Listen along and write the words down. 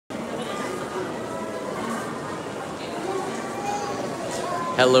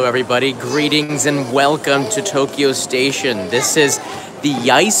Hello everybody, greetings and welcome to Tokyo Station. This is the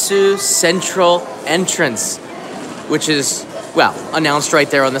YAESU Central Entrance, which is, well, announced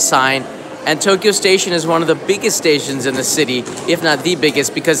right there on the sign. And Tokyo Station is one of the biggest stations in the city, if not the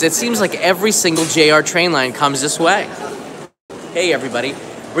biggest, because it seems like every single JR train line comes this way. Hey everybody,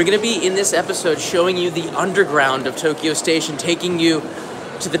 we're gonna be in this episode showing you the underground of Tokyo Station, taking you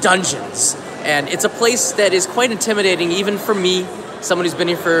to the dungeons. And it's a place that is quite intimidating even for me, someone who's been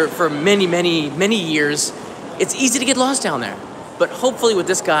here for many years. It's easy to get lost down there, but hopefully with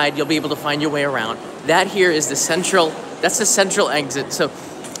this guide, you'll be able to find your way around. That here is the central exit. So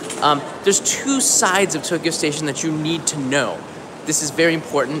there's two sides of Tokyo Station that you need to know. This is very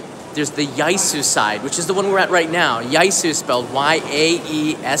important. There's the YAESU side, which is the one we're at right now. YAESU is spelled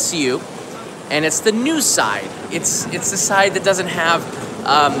Y-A-E-S-U, and it's the new side. It's the side that doesn't have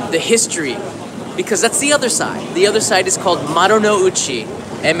the history, because that's the other side. The other side is called MARUNOUCHI,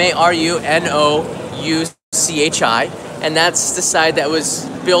 M-A-R-U-N-O-U-C-H-I, and that's the side that was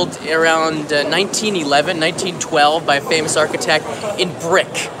built around 1911, 1912 by a famous architect in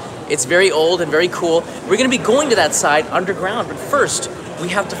brick. It's very old and very cool. We're gonna be going to that side underground, but first, we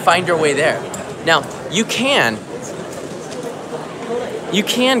have to find our way there. Now, you can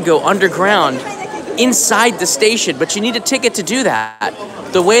go underground inside the station, but you need a ticket to do that.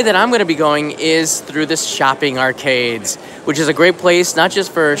 The way that I'm going to be going is through the shopping arcades, which is a great place, not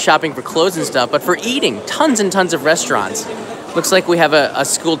just for shopping for clothes and stuff, but for eating. Tons and tons of restaurants. Looks like we have a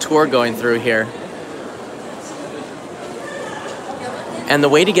school tour going through here. And the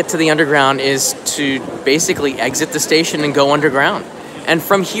way to get to the underground is to basically exit the station and go underground. And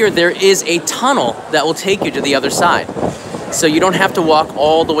from here, there is a tunnel that will take you to the other side. So you don't have to walk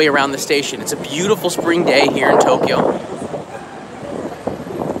all the way around the station. It's a beautiful spring day here in Tokyo.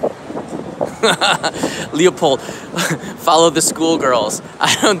 Leopold, follow the schoolgirls.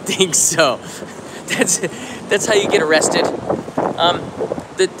 I don't think so. That's how you get arrested.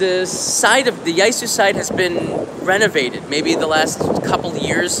 The side of the YAESU side has been renovated. Maybe the last couple of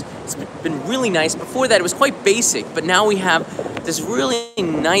years, it's been really nice. Before that, it was quite basic, but now we have this really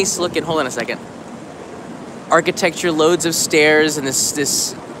nice looking. Hold on a second. Architecture, loads of stairs, and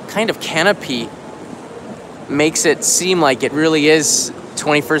this kind of canopy makes it seem like it really is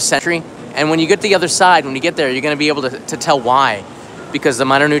 21st century. And when you get to the other side, when you get there, you're going to be able to tell why, because the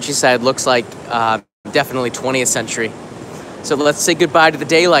Marunouchi side looks like definitely 20th century. So let's say goodbye to the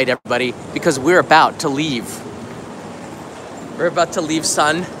daylight, everybody, because we're about to leave. We're about to leave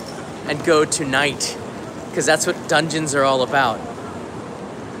sun and go to night, because that's what dungeons are all about.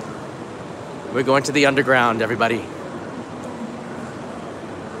 We're going to the underground, everybody.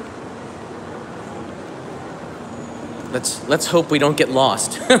 Let's hope we don't get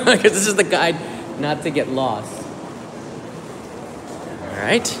lost, because this is the guide not to get lost. All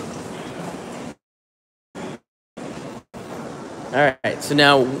right. All right, so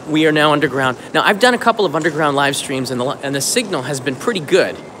now we are now underground. Now I've done a couple of underground live streams, and the signal has been pretty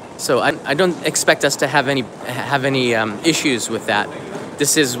good. So I don't expect us to have any issues with that.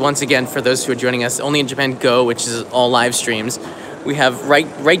 This is, once again, for those who are joining us, Only in Japan Go, which is all live streams. We have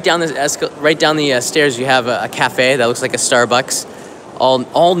right down the stairs. You have a cafe that looks like a Starbucks,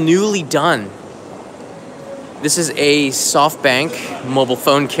 all newly done. This is a SoftBank mobile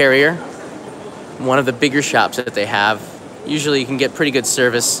phone carrier, one of the bigger shops that they have. Usually, you can get pretty good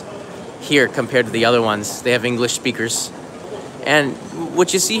service here compared to the other ones. They have English speakers, and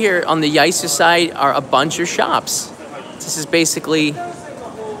what you see here on the YAESU side are a bunch of shops. This is basically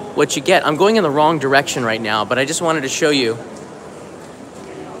what you get. I'm going in the wrong direction right now, but I just wanted to show you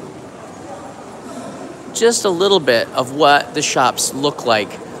just a little bit of what the shops look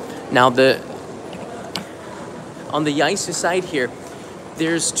like. Now, on the YAESU side here,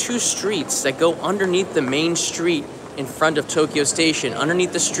 there's two streets that go underneath the main street in front of Tokyo Station.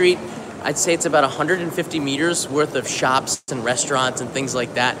 Underneath the street, I'd say it's about 150 meters worth of shops and restaurants and things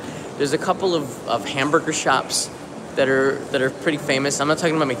like that. There's a couple of hamburger shops that are pretty famous. I'm not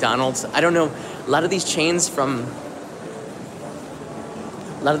talking about McDonald's. I don't know. A lot of these chains from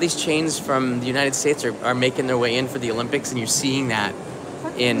the United States are making their way in for the Olympics, and you're seeing that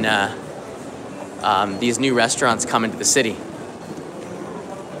in these new restaurants come into the city.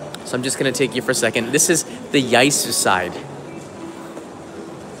 So I'm just going to take you for a second. This is the YAESU side.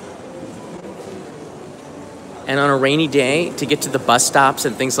 And on a rainy day, to get to the bus stops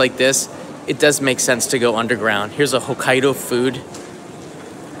and things like this, it does make sense to go underground. Here's a Hokkaido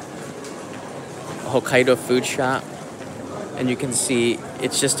food shop. And you can see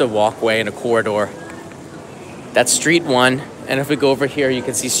it's just a walkway and a corridor. That's street 1. And if we go over here, you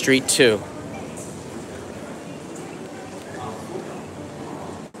can see street 2.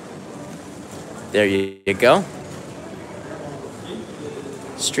 There you go.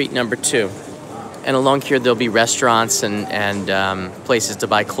 Street number 2. And along here, there'll be restaurants and places to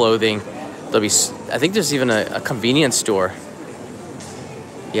buy clothing. There'll be, I think there's even a convenience store.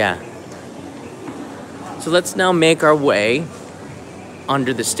 Yeah. So let's now make our way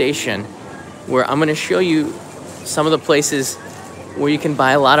under the station, where I'm gonna show you some of the places where you can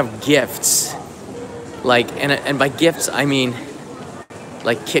buy a lot of gifts. Like, and by gifts, I mean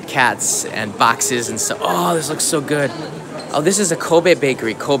like Kit Kats and boxes and stuff. Oh, this looks so good. Oh, this is a Kobe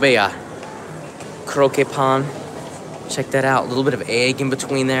bakery, Kobeya. Kroke pan. Check that out. A little bit of egg in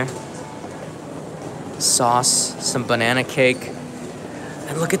between there. Sauce, some banana cake.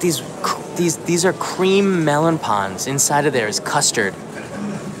 And look at these are cream melon pans. Inside of there is custard.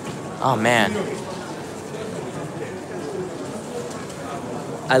 Oh man.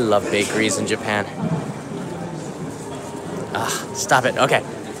 I love bakeries in Japan. Ah, stop it. Okay.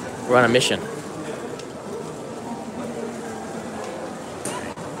 We're on a mission.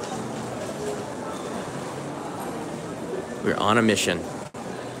 We're on a mission.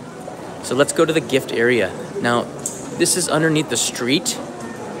 So let's go to the gift area. Now, this is underneath the street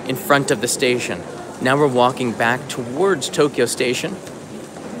in front of the station. Now we're walking back towards Tokyo Station.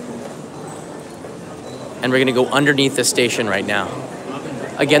 And we're gonna go underneath the station right now.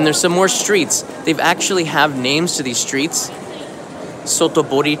 Again, there's some more streets. They've actually have names to these streets.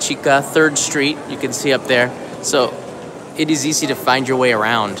 Sotobori Chika, 3rd Street, you can see up there. So it is easy to find your way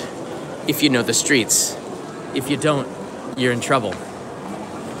around if you know the streets. If you don't, you're in trouble.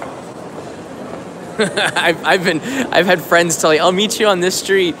 I've had friends tell me, I'll meet you on this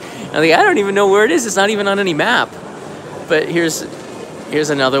street. And I'm like, I don't even know where it is. It's not even on any map. But here's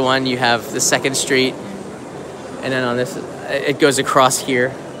another one. You have the 2nd Street. And then on this, it goes across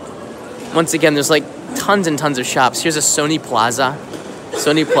here. Once again, there's like tons and tons of shops. Here's a Sony Plaza.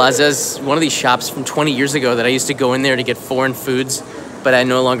 Sony Plaza is one of these shops from 20 years ago that I used to go in there to get foreign foods. But I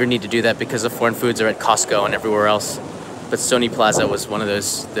no longer need to do that because the foreign foods are at Costco and everywhere else. But Sony Plaza was one of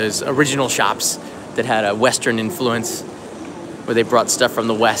those original shops that had a Western influence, where they brought stuff from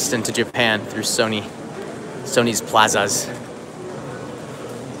the West into Japan through Sony's plazas.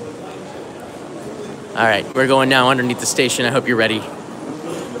 All right, we're going now underneath the station. I hope you're ready.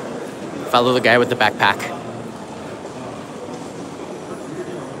 Follow the guy with the backpack.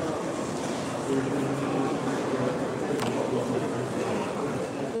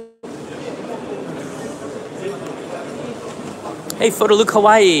 Hey, Photolook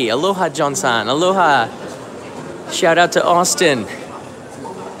Hawaii. Aloha, John-san. Aloha. Shout out to Austin.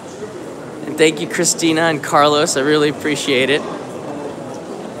 And thank you, Christina and Carlos. I really appreciate it.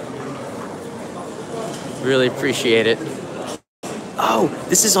 Really appreciate it. Oh,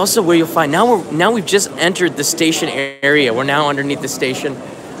 this is also where you'll find, now we've just entered the station area. We're now underneath the station.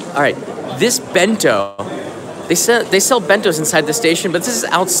 All right, this bento, they sell bentos inside the station, but this is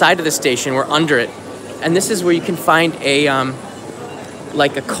outside of the station. We're under it. And this is where you can find a,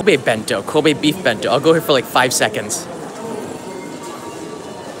 like a Kobe bento, Kobe beef bento. I'll go here for like 5 seconds.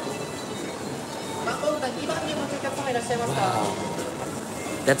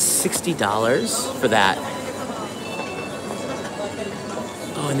 That's $60 for that.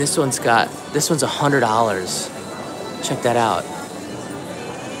 Oh, and this one's $100. Check that out.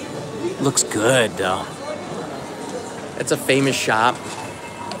 Looks good though. That's a famous shop.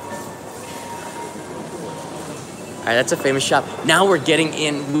 All right, that's a famous shop. Now we're getting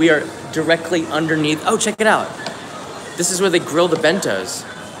in. We are directly underneath. Oh, check it out. This is where they grill the bentos.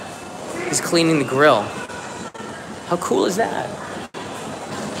 He's cleaning the grill. How cool is that?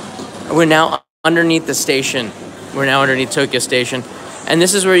 We're now underneath the station. We're now underneath Tokyo Station. And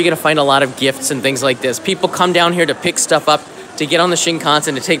this is where you're gonna find a lot of gifts and things like this. People come down here to pick stuff up, to get on the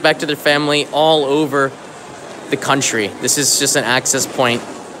Shinkansen, to take back to their family all over the country. This is just an access point.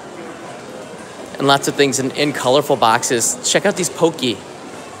 And lots of things in colorful boxes. Check out these Poki.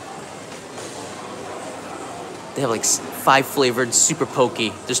 They have like 5 flavored super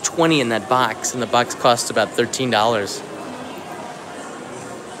Poki. There's 20 in that box, and the box costs about $13.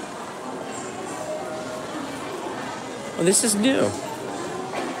 Oh, this is new.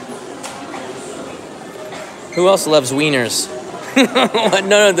 Who else loves wieners?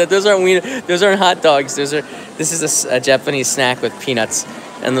 No, those aren't wieners. Those aren't hot dogs. This is a Japanese snack with peanuts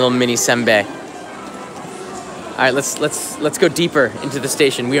and little mini senbei. All right, let's go deeper into the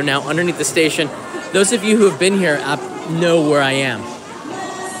station. We are now underneath the station. Those of you who have been here know where I am.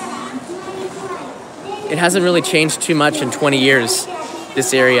 It hasn't really changed too much in 20 years,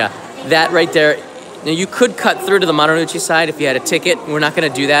 this area. That right there, now you could cut through to the Marunouchi side if you had a ticket. We're not gonna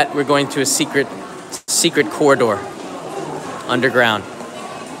do that. We're going to a secret corridor, underground.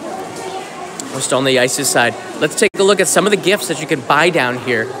 We're still on the YAESU side. Let's take a look at some of the gifts that you can buy down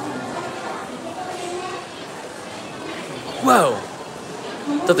here. Whoa!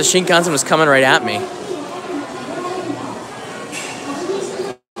 Thought the Shinkansen was coming right at me.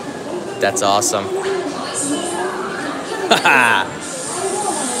 That's awesome.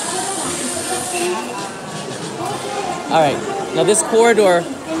 All right, now this corridor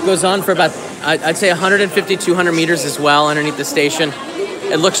goes on for about, I'd say 150, 200 meters as well underneath the station.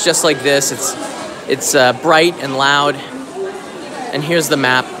 It looks just like this. It's bright and loud. And here's the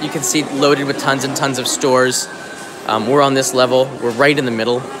map. You can see loaded with tons and tons of stores. We're on this level. We're right in the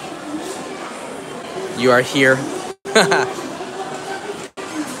middle. You are here.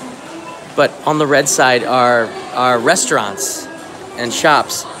 But on the red side are restaurants and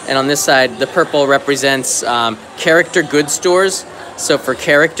shops. And on this side, the purple represents character goods stores. So for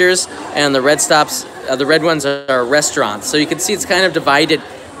characters, and the red ones are restaurants. So you can see it's kind of divided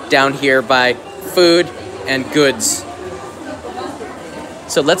down here by food and goods.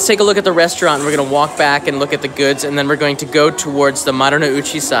 So let's take a look at the restaurant. We're gonna walk back and look at the goods, and then we're going to go towards the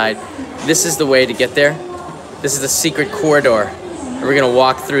Marunouchi side. This is the way to get there. This is the secret corridor. And we're gonna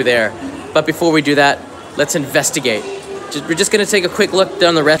walk through there. But before we do that, let's investigate. We're just gonna take a quick look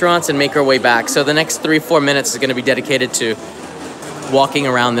down the restaurants and make our way back. So the next 3-4 minutes is gonna be dedicated to walking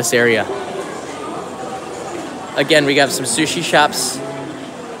around this area. Again, we got some sushi shops.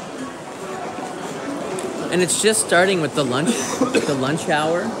 And it's just starting with the lunch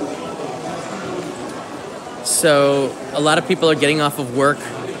hour. So a lot of people are getting off of work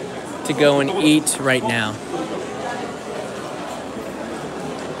to go and eat right now.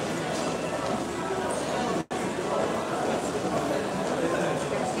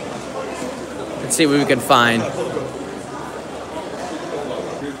 Let's see what we can find.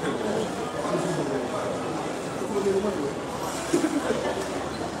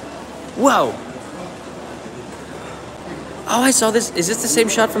 Whoa! Oh, I saw this. Is this the same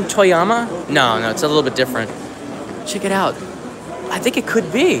shot from Toyama? No, it's a little bit different. Check it out. I think it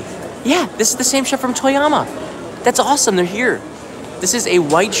could be. Yeah, this is the same shot from Toyama. That's awesome, they're here. This is a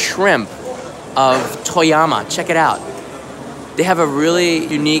white shrimp of Toyama. Check it out. They have a really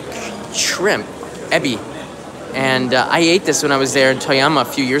unique shrimp, ebi. And I ate this when I was there in Toyama a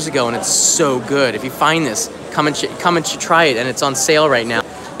few years ago, and it's so good. If you find this, come and try it, and it's on sale right now.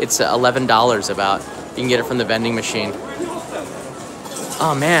 It's $11 about. You can get it from the vending machine.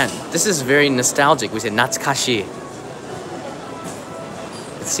 Oh man, this is very nostalgic. We say natsukashi.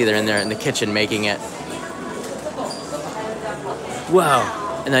 Let's see, they're in there in the kitchen making it. Wow.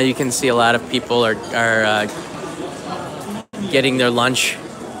 And now you can see a lot of people are getting their lunch.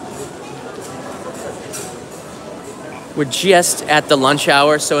 We're just at the lunch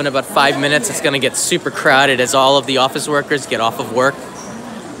hour, so in about 5 minutes it's gonna get super crowded as all of the office workers get off of work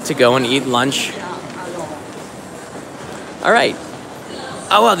to go and eat lunch. All right.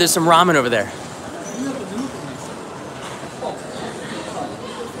 Oh, wow, there's some ramen over there.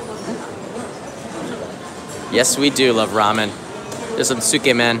 Yes, we do love ramen. There's some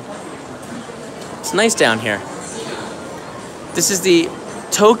sukemen. It's nice down here. This is the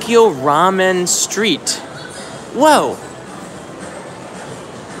Tokyo Ramen Street. Whoa!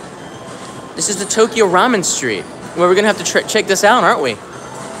 This is the Tokyo Ramen Street. Well, we're gonna have to check this out, aren't we?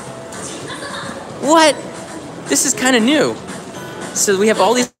 What? This is kind of new. So we have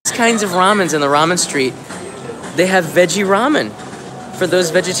all these kinds of ramens in the ramen street. They have veggie ramen. For those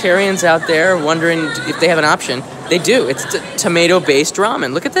vegetarians out there wondering if they have an option, they do. It's tomato-based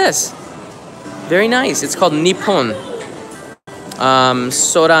ramen. Look at this. Very nice. It's called Nippon.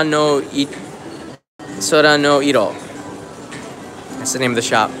 Sora no Iro. That's the name of the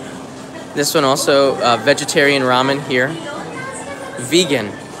shop. This one also, vegetarian ramen here.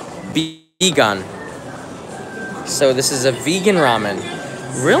 Vegan. Vegan. So this is a vegan ramen.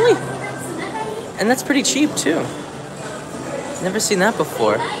 Really? And that's pretty cheap too. Never seen that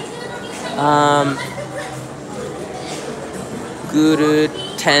before.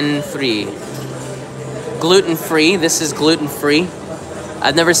 Gluten-free. Gluten-free. This is gluten-free.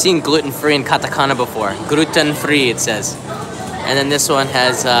 I've never seen gluten-free in katakana before. Gluten-free, it says. And then this one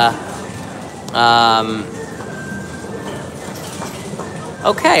has,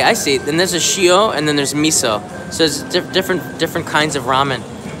 okay, I see. Then there's a shio, and then there's miso. So there's different kinds of ramen.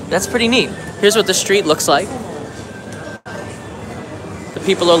 That's pretty neat. Here's what the street looks like. The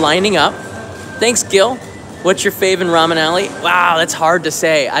people are lining up. Thanks, Gil. What's your fave in ramen alley? Wow, that's hard to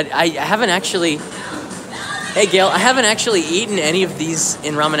say. I haven't actually... Hey, Gil, I haven't actually eaten any of these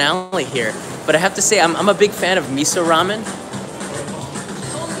in ramen alley here. But I have to say, I'm a big fan of miso ramen.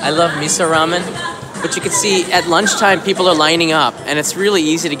 I love miso ramen. But you can see at lunchtime, people are lining up. And it's really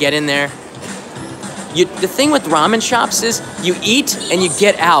easy to get in there The thing with ramen shops is you eat and you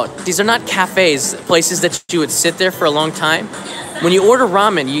get out. These are not cafes, places that you would sit there for a long time. When you order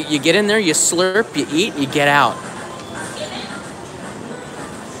ramen, you get in there, you slurp, you eat, you get out.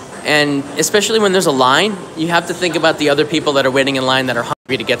 And especially when there's a line, you have to think about the other people that are waiting in line that are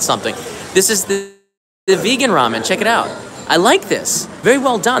hungry to get something. This is the vegan ramen. Check it out. I like this. Very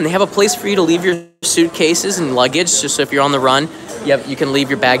well done. They have a place for you to leave your suitcases and luggage, just so if you're on the run, you can leave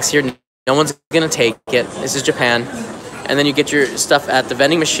your bags here. No one's gonna take it. This is Japan. And then you get your stuff at the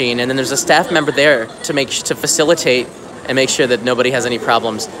vending machine, and then there's a staff member there to facilitate and make sure that nobody has any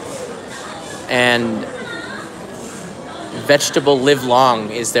problems. And vegetable live long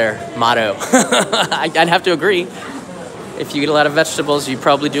is their motto. I'd have to agree. If you eat a lot of vegetables, you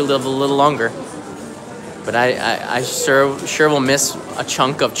probably do live a little longer. But I sure will miss a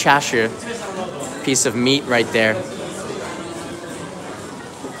chunk of chashu, piece of meat right there.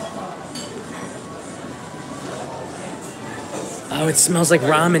 Oh, it smells like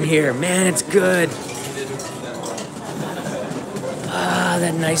ramen here. Man, it's good. Ah,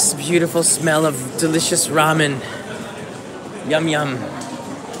 that nice, beautiful smell of delicious ramen. Yum, yum.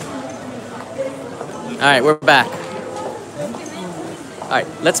 All right, we're back. All right,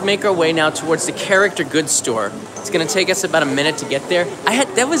 let's make our way now towards the character goods store. It's gonna take us about a minute to get there.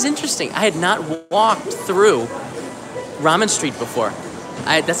 That was interesting. I had not walked through Ramen Street before.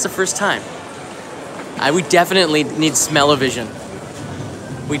 That's the first time. We definitely need smell-o-vision.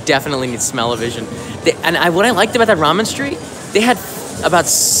 We definitely need smell-o-vision. What I liked about that Ramen Street, they had about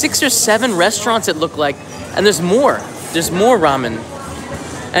 6 or 7 restaurants, it looked like, and there's more. There's more ramen.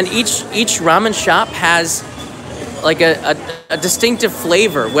 And each ramen shop has like a distinctive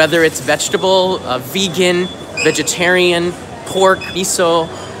flavor, whether it's vegetable, vegan, vegetarian, pork, miso,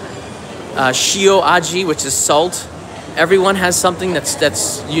 shio aji, which is salt. Everyone has something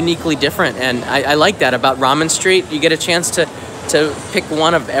that's uniquely different, and I like that about Ramen Street. You get a chance to pick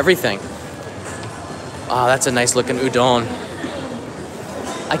one of everything. Oh, that's a nice looking udon.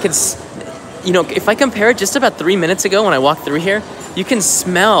 I could, if I compare it just about 3 minutes ago when I walked through here, you can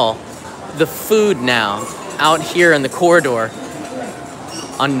smell the food now out here in the corridor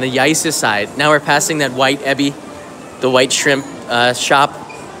on the YAESU side. Now we're passing that white ebi, the white shrimp shop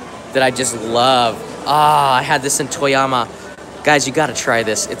that I just love. Ah, I had this in Toyama. Guys, you gotta try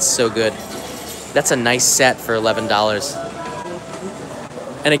this. It's so good. That's a nice set for $11.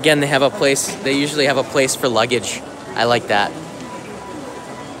 And again, they usually have a place for luggage. I like that.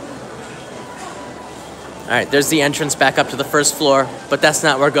 All right, there's the entrance back up to the first floor, but that's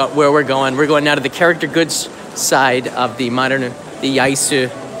not where we're going. We're going now to the character goods side of the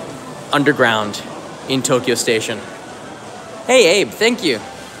YAESU underground in Tokyo Station. Hey, Abe, thank you.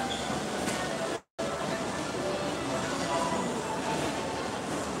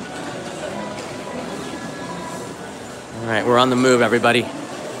 All right, we're on the move, everybody.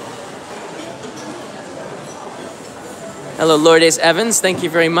 Hello, Lourdes Evans, thank you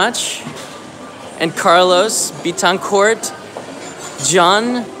very much. And Carlos Bitancourt,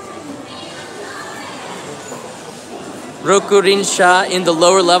 John Rokurinsha in the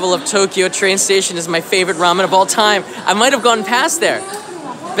lower level of Tokyo train station is my favorite ramen of all time. I might have gone past there.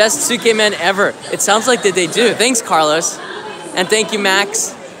 Best tsukemen ever. It sounds like that they do. Thanks, Carlos. And thank you,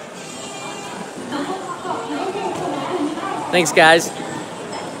 Max. Thanks, guys.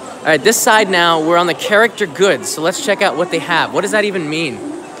 All right, this side now, we're on the character goods. So let's check out what they have. What does that even mean?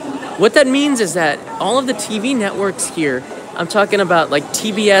 What that means is that all of the TV networks here, I'm talking about like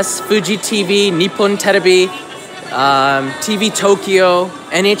TBS, Fuji TV, Nippon Terebi, TV Tokyo,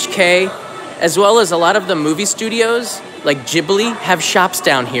 NHK, as well as a lot of the movie studios like Ghibli have shops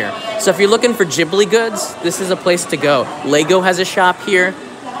down here. So if you're looking for Ghibli goods, this is a place to go. Lego has a shop here.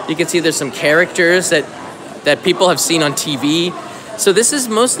 You can see there's some characters that people have seen on TV. So this is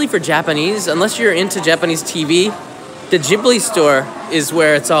mostly for Japanese. Unless you're into Japanese TV, the Ghibli store is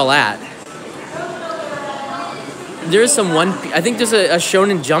where it's all at. There is I think there's a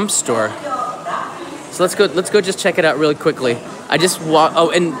Shonen Jump store. So let's go just check it out really quickly. I just walk, oh,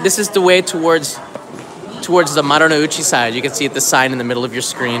 and this is the way towards the MARUNOUCHI side. You can see the sign in the middle of your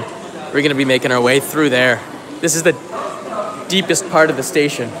screen. We're gonna be making our way through there. This is the deepest part of the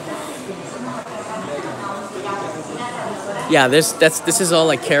station. Yeah, this is all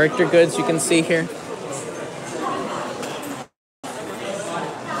like character goods you can see here.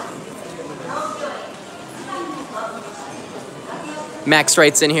 Max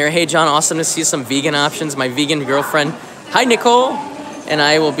writes in here, hey John, awesome to see some vegan options. My vegan girlfriend, hi Nicole, and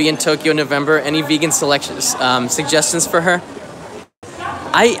I will be in Tokyo in November. Any vegan suggestions for her?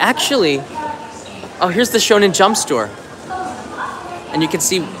 I actually, oh, here's the Shonen Jump store. And you can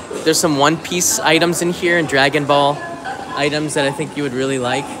see There's some One Piece items in here and Dragon Ball items that I think you would really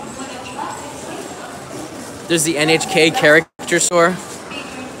like. There's the NHK character store.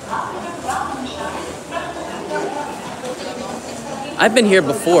 I've been here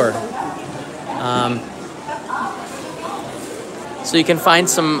before. So you can find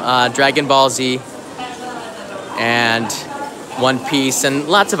some Dragon Ball Z and One Piece and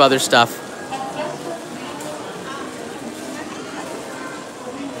lots of other stuff.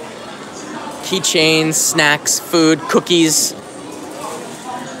 Keychains, snacks, food, cookies,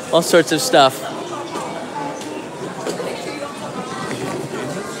 all sorts of stuff.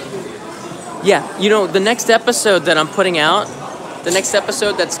 Yeah, you know, the next episode that I'm putting out, the next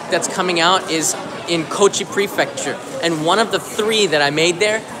episode that's coming out is in Kochi Prefecture. And one of the 3 that I made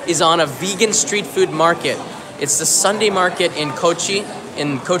there is on a vegan street food market. It's the Sunday market in Kochi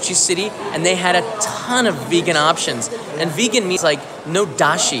City, and they had a ton of vegan options. And vegan means like no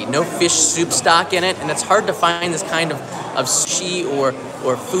dashi, no fish soup stock in it, and it's hard to find this kind of sushi or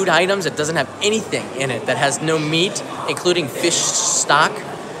food items that doesn't have anything in it, that has no meat, including fish stock.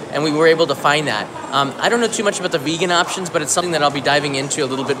 And we were able to find that. I don't know too much about the vegan options, but it's something that I'll be diving into a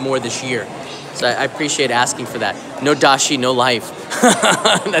little bit more this year. So I appreciate asking for that. No dashi, no life.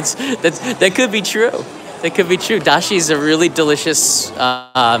 That could be true. That could be true. Dashi is a really delicious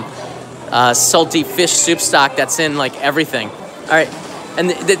salty fish soup stock that's in like everything. All right, and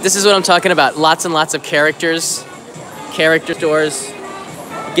this is what I'm talking about. Lots and lots of characters, character stores.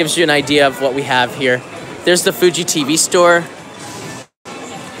 Gives you an idea of what we have here. There's the Fuji TV store.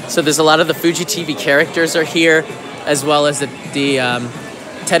 So there's a lot of the Fuji TV characters are here, as well as the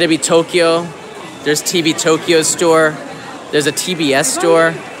Terebi Tokyo. There's TV Tokyo store. There's a TBS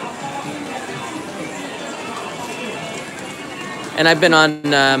store. And I've been on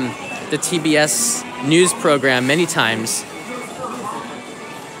the TBS news program many times.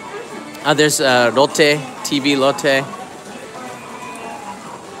 There's Lotte, TV Lotte.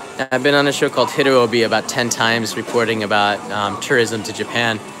 I've been on a show called Hirobi about 10 times, reporting about tourism to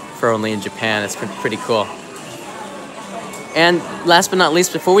Japan, for only in Japan. It's pretty cool. And last but not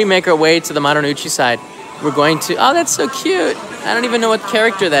least, before we make our way to the MARUNOUCHI side, we're going to, oh, that's so cute. I don't even know what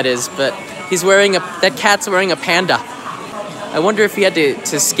character that is, but he's wearing that cat's wearing a panda. I wonder if he had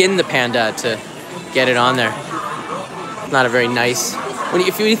to skin the panda to get it on there. Not a very nice,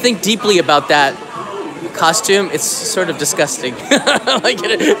 if you think deeply about that costume, it's sort of disgusting. like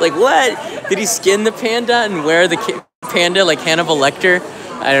what? Did he skin the panda and wear the panda like Hannibal Lecter?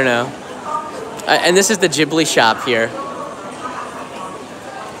 I don't know. And this is the Ghibli shop here.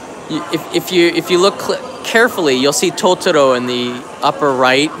 If you look carefully, you'll see Totoro in the upper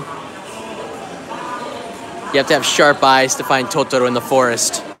right. You have to have sharp eyes to find Totoro in the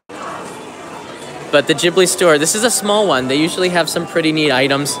forest. But the Ghibli store, this is a small one. They usually have some pretty neat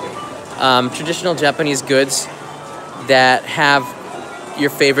items. Traditional Japanese goods that have your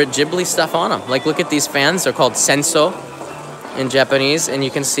favorite Ghibli stuff on them. Like, look at these fans. They're called senso in Japanese. And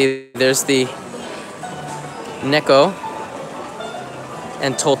you can see there's the Neko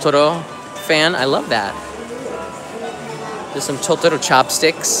and Totoro fan. I love that. There's some Totoro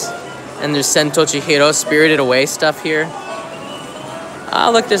chopsticks. And there's Sento Chihiro Spirited Away stuff here. Ah,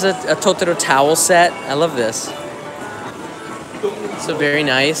 look, there's a Totoro towel set. I love this. So very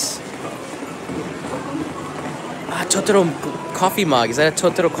nice. Ah, Totoro coffee mug. Is that a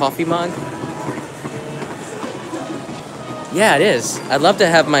Totoro coffee mug? Yeah, it is. I'd love to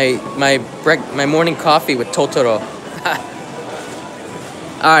have my morning coffee with Totoro.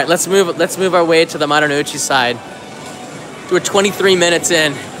 All right, let's move our way to the MARUNOUCHI side. We're 23 minutes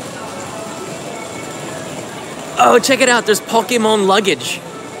in. Oh, check it out. There's Pokemon luggage.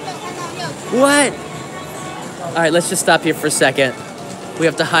 What? All right, let's just stop here for a second. We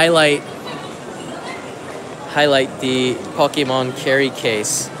have to highlight the Pokemon carry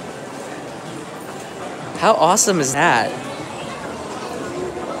case. How awesome is that?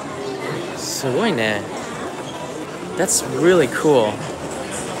 Sugoine. That's really cool.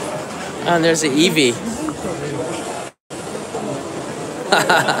 Oh, and there's the Eevee.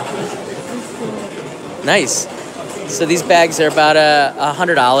 Nice. So these bags are about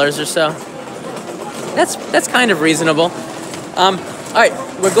 $100 or so. That's kind of reasonable. All right,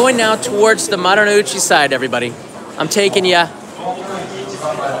 we're going now towards the MARUNOUCHI side, everybody. I'm taking you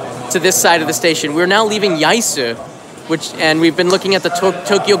to this side of the station. We're now leaving YAESU, and we've been looking at the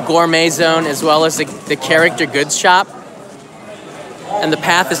Tokyo Gourmet Zone as well as the character goods shop. And the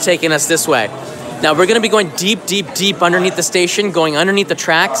path is taking us this way. Now we're gonna be going deep, deep, deep underneath the station, going underneath the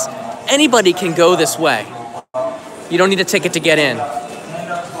tracks. Anybody can go this way. You don't need a ticket to get in.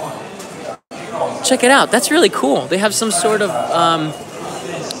 Check it out, that's really cool. They have some sort of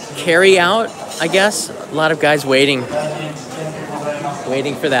carry out, I guess. A lot of guys waiting for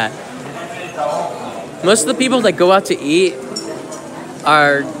that. Most of the people that go out to eat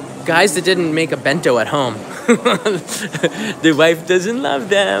are guys that didn't make a bento at home. Their wife doesn't love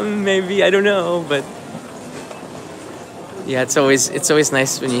them, maybe, I don't know, but yeah, it's always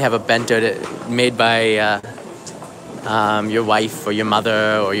nice when you have a bento made by your wife or your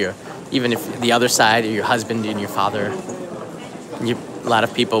mother or even if the other side, or your husband and your father. A lot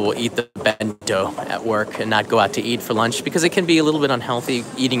of people will eat the bento at work and not go out to eat for lunch because it can be a little bit unhealthy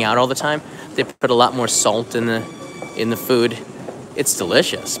eating out all the time. They put a lot more salt in the food. It's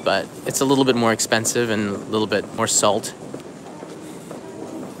delicious, but it's a little bit more expensive and a little bit more salt.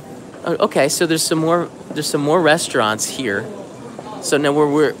 Okay, so there's some more restaurants here. So now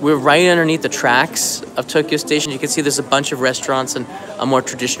we're right underneath the tracks of Tokyo Station. You can see there's a bunch of restaurants and a more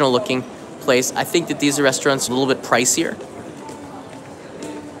traditional looking place. I think that these restaurants are a little bit pricier.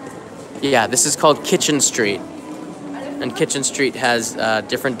 Yeah, this is called Kitchen Street. And Kitchen Street has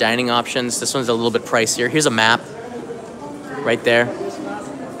different dining options. This one's a little bit pricier. Here's a map right there.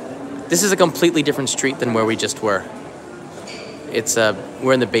 This is a completely different street than where we just were.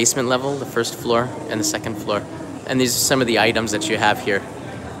 We're in the basement level, the first floor and the second floor. And these are some of the items that you have here.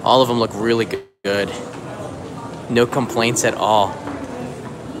 All of them look really good. No complaints at all.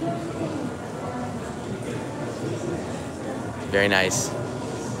 Very nice.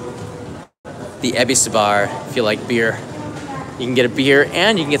 The Ebisu bar, if you like beer. You can get a beer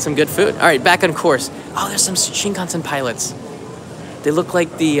and you can get some good food. All right, back on course. Oh, there's some Shinkansen pilots. They look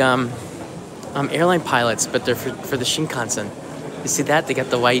like the airline pilots, but they're for the Shinkansen. You see that? They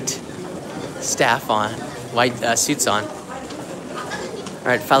got the white staff on, white suits on. All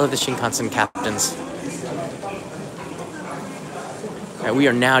right, follow the Shinkansen captains. All right, we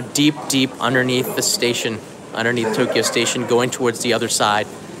are now deep underneath the station, underneath Tokyo Station, going towards the other side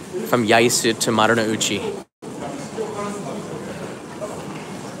from YAESU to MARUNOUCHI.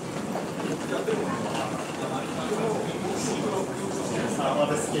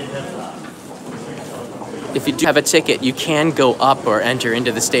 If you do have a ticket, you can go up or enter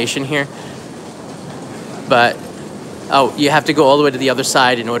into the station here. But, oh, you have to go all the way to the other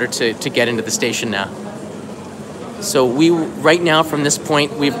side in order to get into the station now. So right now from this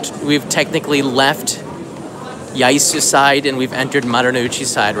point, we've technically left YAESU side and we've entered MARUNOUCHI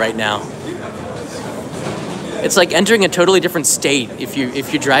side right now. It's like entering a totally different state. If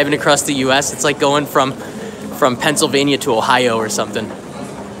you're driving across the US, it's like going from Pennsylvania to Ohio or something.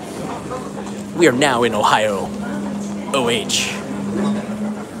 We are now in Ohio. OH.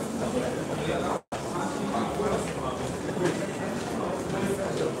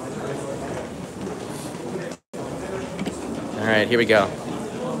 All right, here we go.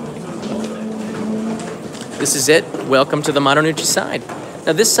 This is it. Welcome to the MARUNOUCHI side.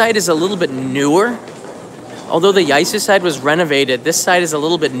 Now this side is a little bit newer. Although the YAESU side was renovated, this side is a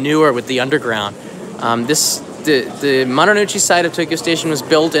little bit newer with the underground. The MARUNOUCHI side of Tokyo Station was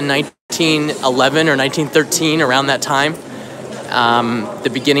built in 1911 or 1913, around that time, the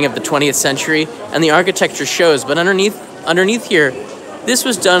beginning of the 20th century, and the architecture shows. But underneath here, this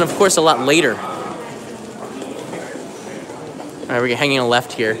was done, of course, a lot later. All right, we're hanging a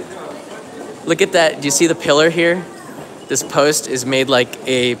left here. Look at that. Do you see the pillar here? This post is made like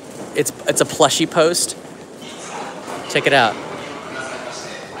it's a plushy post. Check it out.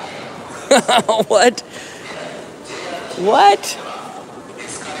 What? What?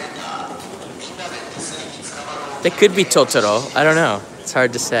 That could be Totoro. I don't know. It's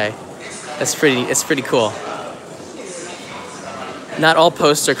hard to say. It's pretty cool. Not all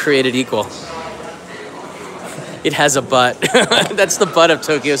posts are created equal. It has a butt. That's the butt of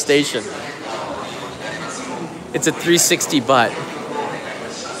Tokyo Station. It's a 360 butt.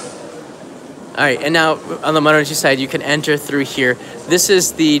 All right, and now on the MARUNOUCHI side, you can enter through here. This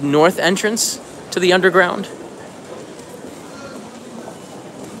is the north entrance to the underground.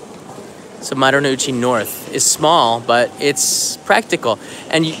 So MARUNOUCHI North is small, but it's practical.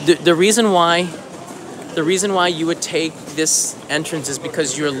 And the reason why you would take this entrance is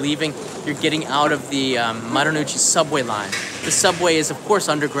because you're getting out of the MARUNOUCHI subway line. The subway is, of course,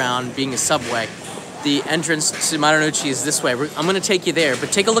 underground, being a subway. The entrance to MARUNOUCHI is this way. I'm going to take you there,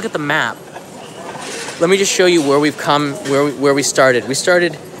 but take a look at the map. Let me just show you where we've come, where we started. We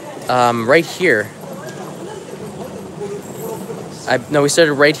started right here. We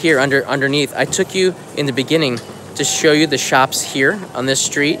started right here underneath. I took you in the beginning to show you the shops here on this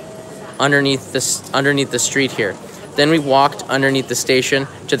street, underneath the street here. Then we walked underneath the station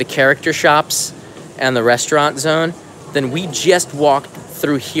to the character shops and the restaurant zone. Then we just walked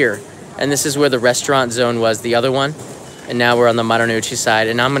through here, and this is where the restaurant zone was, the other one. And now we're on the Marunouchi side,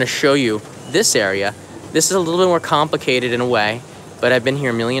 and I'm gonna show you this area. This is a little bit more complicated in a way, but I've been here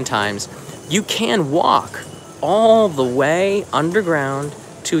a million times. You can walk all the way underground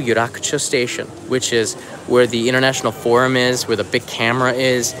to Yurakucho Station, which is where the International Forum is, where the big camera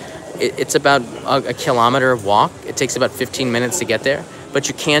is. It's about a kilometer walk. It takes about 15 minutes to get there, but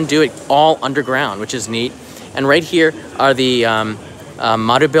you can do it all underground, which is neat. And right here are the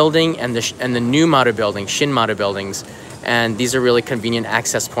Maru building and the new Maru building, Shin Maru buildings. And these are really convenient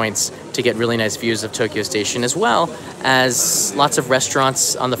access points to get really nice views of Tokyo Station, as well as lots of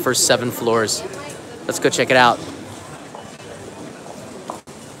restaurants on the first 7 floors. Let's go check it out.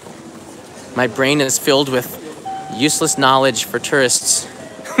 My brain is filled with useless knowledge for tourists.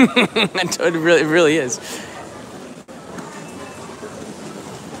 It really is.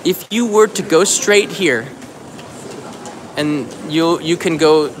 If you were to go straight here, and you can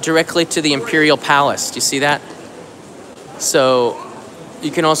go directly to the Imperial Palace. Do you see that? So you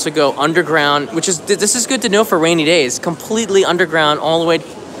can also go underground, this is good to know for rainy days, completely underground all the way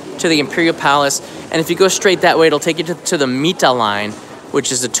to the Imperial Palace. And if you go straight that way, it'll take you to the Mita line,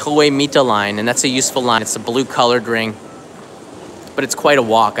 which is the Toei Mita line, and that's a useful line. It's a blue colored ring, but it's quite a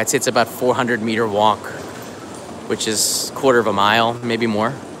walk. I'd say it's about 400-meter walk, which is a quarter of a mile, maybe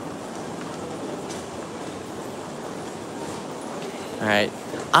more. All right,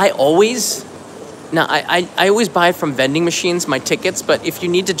 I always buy from vending machines my tickets, but if you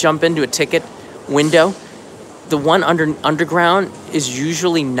need to jump into a ticket window, the one underground is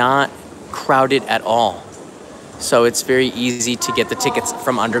usually not crowded at all. So it's very easy to get the tickets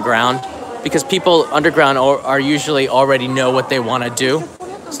from underground, because people underground are usually already know what they want to do.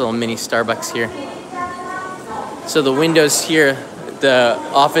 It's a little mini Starbucks here. So the windows here, the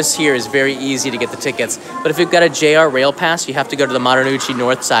office here is very easy to get the tickets. But if you've got a JR Rail Pass, you have to go to the Marunouchi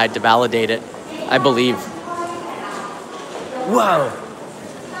North side to validate it, I believe. Whoa!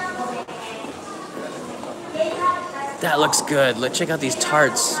 That looks good. Let's check out these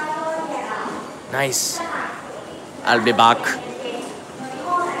tarts. Nice. I'll be back.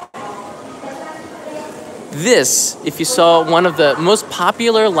 This, if you saw one of the most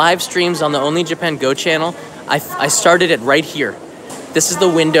popular live streams on the Only Japan Go channel, I started it right here. This is the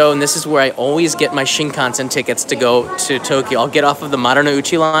window, and this is where I always get my Shinkansen tickets to go to Tokyo. I'll get off of the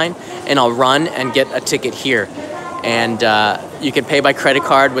Marunouchi line, and I'll run and get a ticket here. And you can pay by credit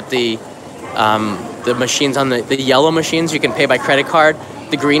card with the machines on the yellow machines. You can pay by credit card.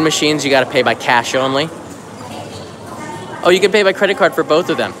 The green machines, you got to pay by cash only. Oh, you can pay by credit card for both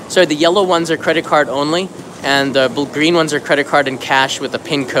of them. Sorry, the yellow ones are credit card only, and the green ones are credit card and cash with a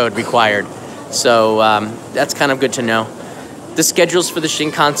PIN code required. So that's kind of good to know. The schedules for the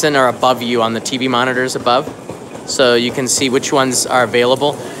Shinkansen are above you on the TV monitors above, so you can see which ones are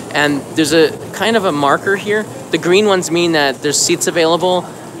available. And there's a kind of a marker here. The green ones mean that there's seats available.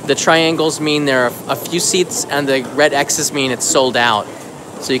 The triangles mean there are a few seats, and the red X's mean it's sold out.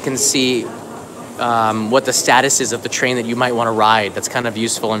 So you can see what the status is of the train that you might want to ride. That's kind of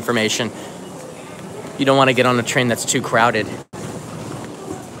useful information. You don't want to get on a train that's too crowded.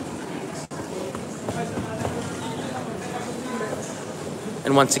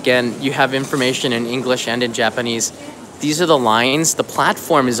 And once again, you have information in English and in Japanese. These are the lines. The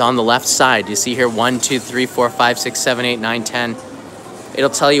platform is on the left side. You see here 1, 2, 3, 4, 5, 6, 7, 8, 9, 10. It'll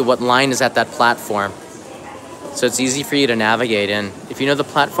tell you what line is at that platform. So it's easy for you to navigate in. If you know the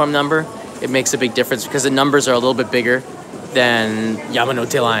platform number, it makes a big difference because the numbers are a little bit bigger than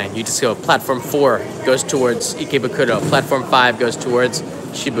Yamanote line. You just go platform 4 goes towards Ikebukuro. Platform 5 goes towards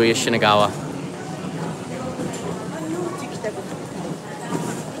Shibuya Shinagawa.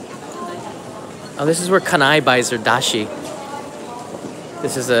 Oh, this is where Kanai buys her dashi.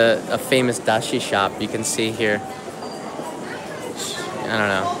 This is a famous dashi shop you can see here. I don't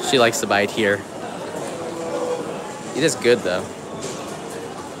know. She likes to buy it here. It is good though.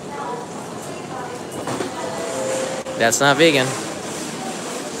 That's not vegan.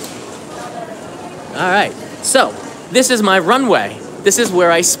 All right. So this is my runway. This is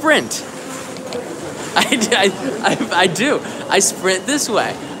where I sprint. I do. I sprint this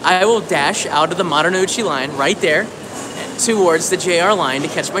way. I will dash out of the Marunouchi line right there towards the JR line to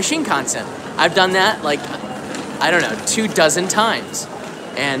catch my Shinkansen. I've done that like, I don't know, 24 times.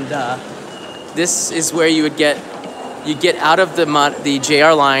 And this is where you would get out of the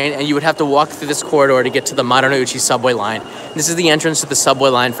JR line, and you would have to walk through this corridor to get to the Marunouchi subway line. This is the entrance to the subway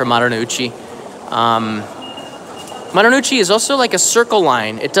line for Marunouchi. Marunouchi is also like a circle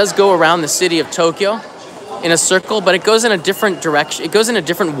line. It does go around the city of Tokyo in a circle, but it goes in a different direction. It goes in a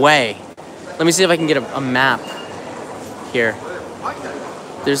different way. Let me see if I can get a map here.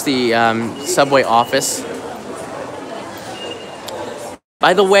 There's the subway office.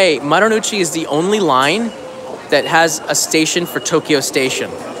 By the way, Marunouchi is the only line that has a station for Tokyo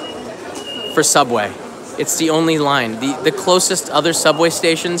Station for subway. It's the only line. The closest other subway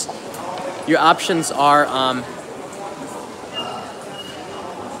stations, your options are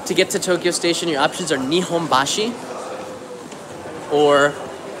to get to Tokyo Station, your options are Nihonbashi or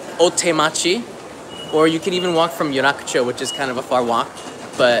Otemachi, or you can even walk from Yurakucho, which is kind of a far walk.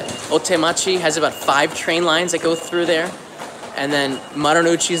 But Otemachi has about 5 train lines that go through there. And then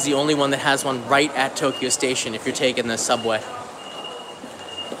Marunouchi is the only one that has one right at Tokyo Station if you're taking the subway.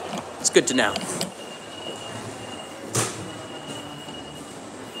 It's good to know.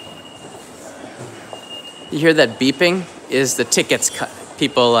 You hear that beeping? Is the tickets,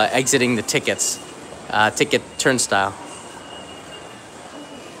 people exiting the tickets, ticket turnstile.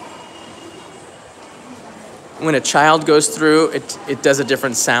 When a child goes through, it does a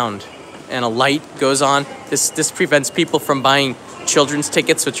different sound. And a light goes on. This prevents people from buying children's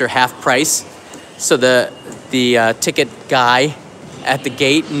tickets, which are half price. So the ticket guy at the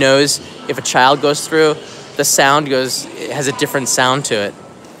gate knows if a child goes through, the sound it has a different sound to it.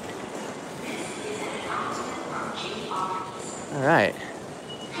 All right.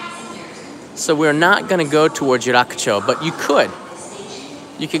 So we're not going to go towards Yurakucho, but you could.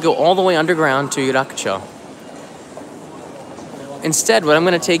 You could go all the way underground to Yurakucho. Instead, what I'm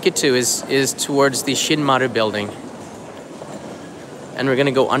going to take you to is towards the Shinmaru building. And we're going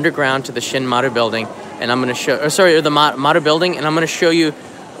to go underground to the Shinmaru building, and I'm going to show, the Maru building, and I'm going to show you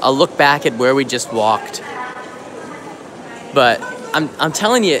a look back at where we just walked. But I'm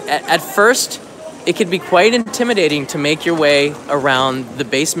telling you, at first, it could be quite intimidating to make your way around the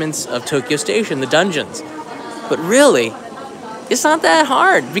basements of Tokyo Station, the dungeons. But really, it's not that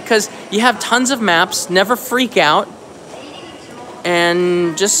hard because you have tons of maps, never freak out.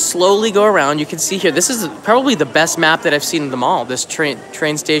 And just slowly go around. You can see here, this is probably the best map that I've seen in the mall, this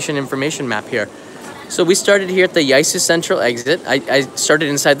train station information map here. So we started here at the YAESU Central exit. I started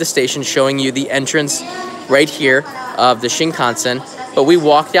inside the station showing you the entrance right here of the Shinkansen. But we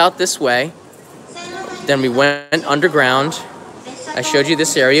walked out this way. Then we went underground. I showed you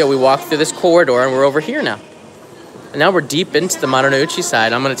this area. We walked through this corridor and we're over here now. And now we're deep into the Marunouchi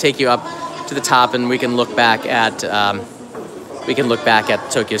side. I'm going to take you up to the top and we can look back at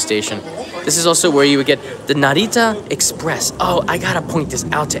Tokyo Station. This is also where you would get the Narita Express. Oh, I gotta point this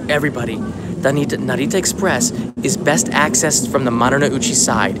out to everybody. The Narita Express is best accessed from the Marunouchi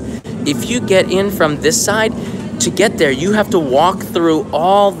side. If you get in from this side, to get there, you have to walk through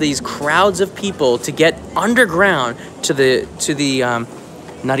all these crowds of people to get underground to the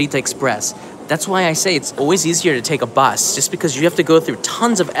Narita Express. That's why I say it's always easier to take a bus, just because you have to go through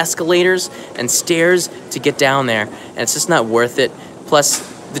tons of escalators and stairs to get down there, and it's just not worth it. Plus,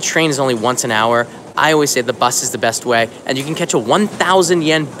 the train is only once an hour. I always say the bus is the best way, and you can catch a 1,000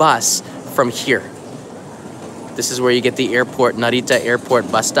 yen bus from here. This is where you get the airport, Narita Airport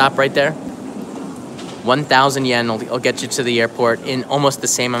bus stop right there. 1,000 yen will get you to the airport in almost the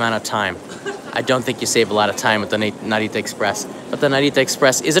same amount of time. I don't think you save a lot of time with the Narita Express, but the Narita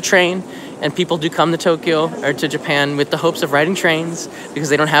Express is a train. And people do come to Tokyo or to Japan with the hopes of riding trains because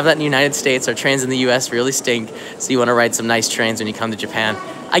they don't have that in the United States. Our trains in the US really stink. So you want to ride some nice trains when you come to Japan.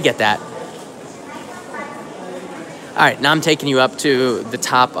 I get that. All right, now I'm taking you up to the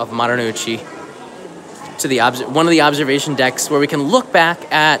top of Marunouchi, to one of the observation decks where we can look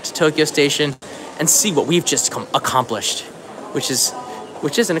back at Tokyo Station and see what we've just accomplished, which is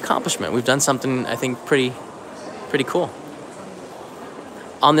an accomplishment. We've done something, I think, pretty cool.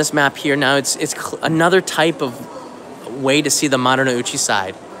 On this map here now, it's another type of way to see the Marunouchi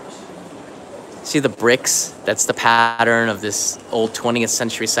side. See the bricks? That's the pattern of this old 20th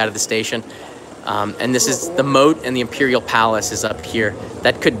century side of the station. And this is the moat, and the Imperial Palace is up here.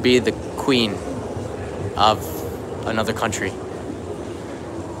 That could be the queen of another country.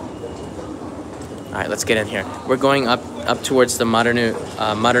 All right, let's get in here. We're going up towards the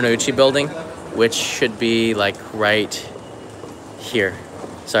Marunouchi building, which should be like right here.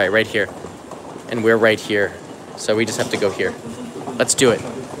 Sorry, right here. And we're right here. So we just have to go here. Let's do it.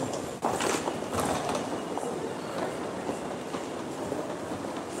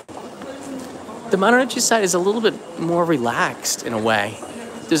 The Marunouchi side is a little bit more relaxed in a way.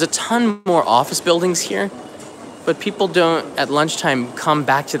 There's a ton more office buildings here, but people don't, at lunchtime, come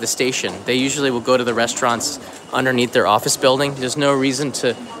back to the station. They usually will go to the restaurants underneath their office building. There's no reason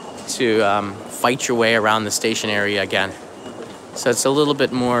to fight your way around the station area again. So it's a little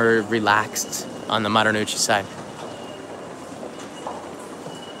bit more relaxed on the Marunouchi side.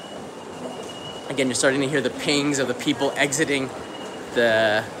 Again, you're starting to hear the pings of the people exiting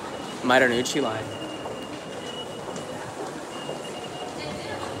the Marunouchi line.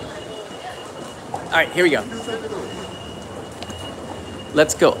 All right, here we go.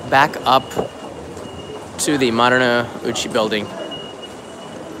 Let's go back up to the MARUNOUCHI building.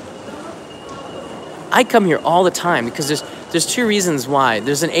 I come here all the time because there's two reasons why.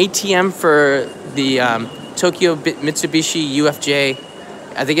 There's an ATM for the Tokyo Mitsubishi UFJ.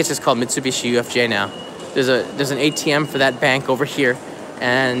 I think it's just called Mitsubishi UFJ now. There's an ATM for that bank over here,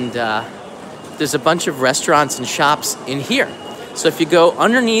 and there's a bunch of restaurants and shops in here. So if you go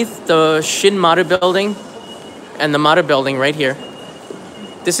underneath the Shin Maru building and the Maru building right here,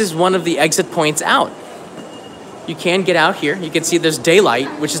 this is one of the exit points out. You can get out here. You can see there's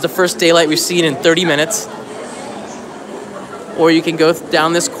daylight, which is the first daylight we've seen in 30 minutes. Or you can go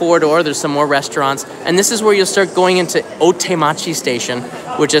down this corridor. There's some more restaurants. And this is where you'll start going into Otemachi Station,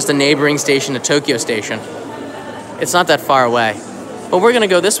 which is the neighboring station to Tokyo Station. It's not that far away. But we're going to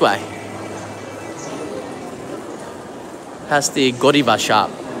go this way. Past the Godiva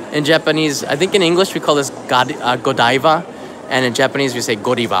shop. In Japanese, I think in English we call this Godiva. And in Japanese we say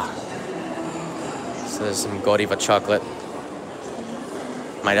Godiva. So there's some Godiva chocolate.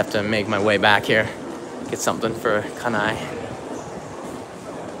 Might have to make my way back here. Get something for Kanai.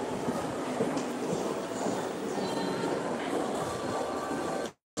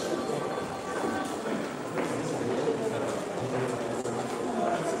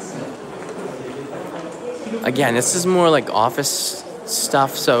 Again, this is more like office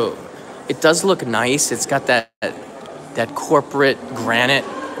stuff, so it does look nice. It's got that corporate granite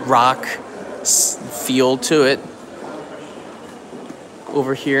rock feel to it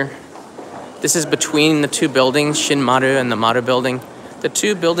over here. This is between the two buildings, Shin Maru and the Maru building. The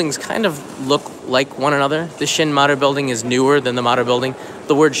two buildings kind of look like one another. The Shin Maru building is newer than the Maru building.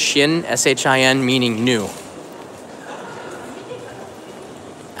 The word Shin, S-H-I-N, meaning new.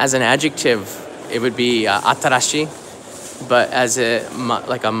 As an adjective, it would be atarashi, but as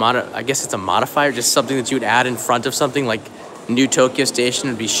I guess it's a modifier, just something that you would add in front of something, like New Tokyo Station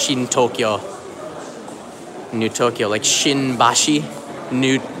would be Shin Tokyo. New Tokyo, like Shinbashi,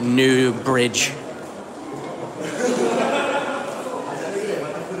 new bridge.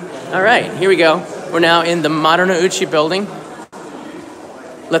 All right, here we go. We're now in the MARUNOUCHI building.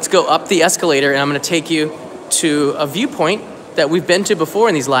 Let's go up the escalator, and I'm going to take you to a viewpoint that we've been to before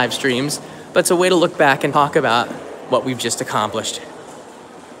in these live streams, but it's a way to look back and talk about what we've just accomplished.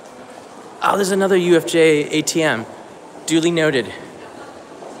 Oh, there's another UFJ ATM. Duly noted.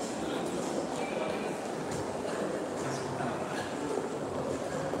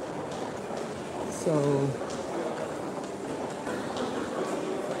 So,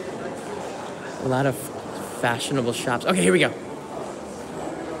 a lot of fashionable shops. Okay, here we go.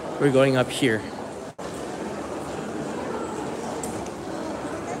 We're going up here.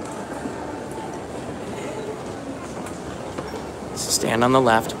 Stand on the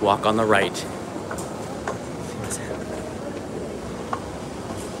left, walk on the right.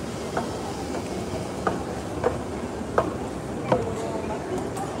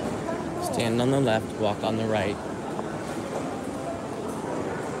 Stand on the left, walk on the right.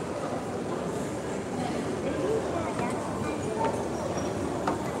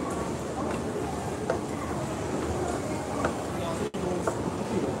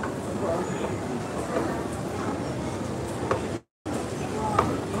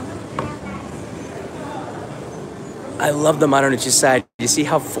 I love the MARUNOUCHI side. You see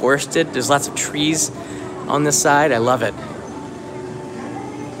how forested? There's lots of trees on this side. I love it.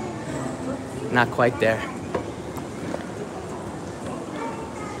 Not quite there.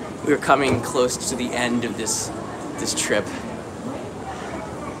 We're coming close to the end of this trip.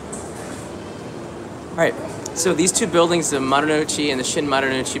 All right, so these two buildings, the MARUNOUCHI and the Shin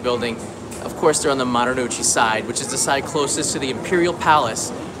MARUNOUCHI building, of course they're on the MARUNOUCHI side, which is the side closest to the Imperial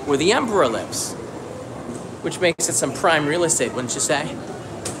Palace where the Emperor lives, which makes it some prime real estate, wouldn't you say?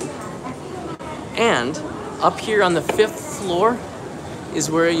 And up here on the 5th floor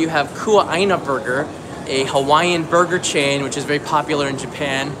is where you have Kuaina Burger, a Hawaiian burger chain, which is very popular in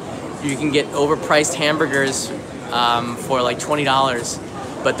Japan. You can get overpriced hamburgers for like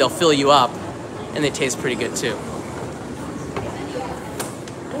 $20, but they'll fill you up, and they taste pretty good too.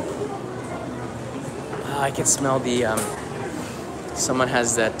 I can smell the, someone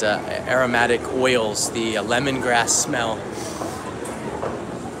has that aromatic oils, the lemongrass smell.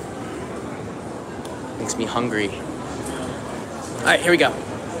 Makes me hungry. All right, here we go.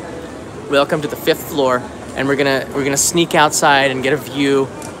 Welcome to the 5th floor, and we're gonna sneak outside and get a view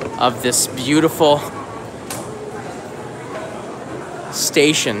of this beautiful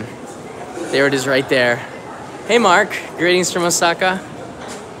station. There it is right there. Hey Mark, greetings from Osaka.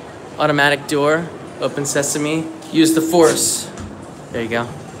 Automatic door, open sesame, use the force. There you go.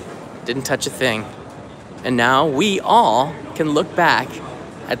 Didn't touch a thing. And now we all can look back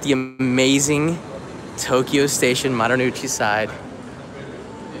at the amazing Tokyo Station Marunouchi side.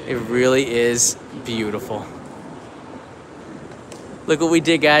 It really is beautiful. Look what we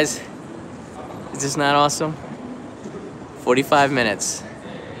did, guys. Is this not awesome? 45 minutes.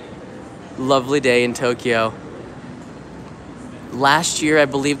 Lovely day in Tokyo. Last year, I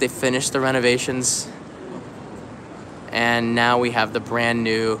believe they finished the renovations. And now we have the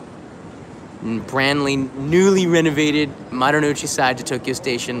newly renovated Marunouchi side to Tokyo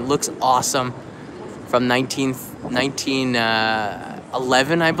Station. Looks awesome. From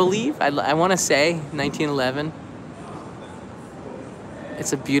 1911, I believe. I want to say 1911.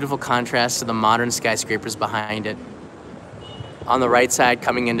 It's a beautiful contrast to the modern skyscrapers behind it. On the right side,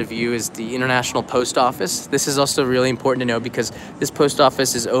 coming into view, is the International Post Office. This is also really important to know because this post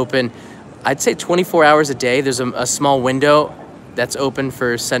office is open, I'd say 24 hours a day. There's a small window that's open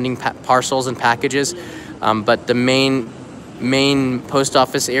for sending parcels and packages, but the main post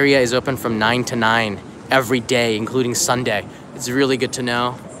office area is open from 9 to 9 every day, including Sunday. It's really good to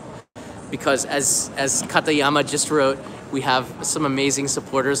know because as Katayama just wrote, we have some amazing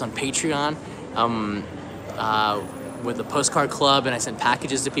supporters on Patreon. With the postcard club, and I send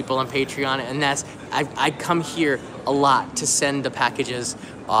packages to people on Patreon, and I come here a lot to send the packages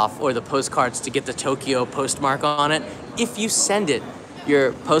off or the postcards to get the Tokyo postmark on it. If you send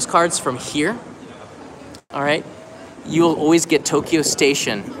your postcards from here, all right, you'll always get Tokyo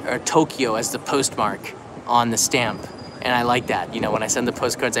Station or Tokyo as the postmark on the stamp, and I like that. You know, when I send the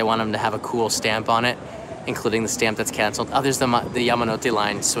postcards, I want them to have a cool stamp on it, including the stamp that's canceled. Oh, there's the Yamanote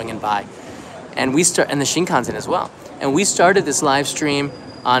line swinging by, and the Shinkansen as well. And we started this live stream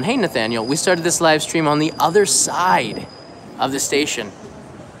on, hey Nathaniel, we started this live stream on the other side of the station.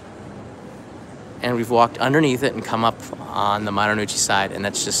 And we've walked underneath it and come up on the Marunouchi side, and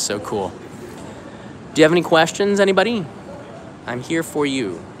that's just so cool. Do you have any questions, anybody? I'm here for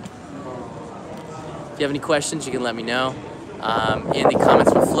you. If you have any questions, you can let me know in the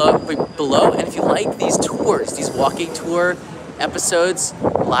comments below. And if you like these tours, these walking tour episodes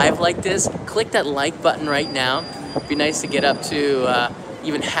live like this, click that like button right now. It'd be nice to get up to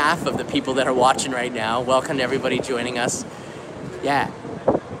even half of the people that are watching right now. Welcome to everybody joining us. Yeah.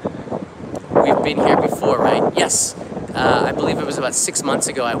 We've been here before, right? Yes. I believe it was about 6 months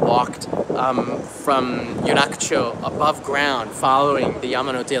ago I walked from Yorakucho above ground following the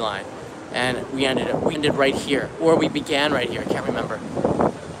Yamanote line. And we ended right here. Or we began right here. I can't remember.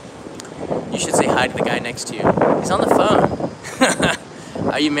 You should say hi to the guy next to you. He's on the phone.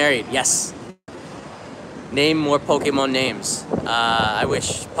 Are you married? Yes. Name more Pokemon names. I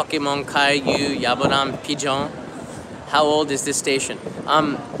wish. Pokemon, Caillou, Yaboran, Pigeon. How old is this station?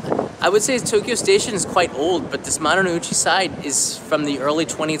 I would say Tokyo Station is quite old, but this Marunouchi side is from the early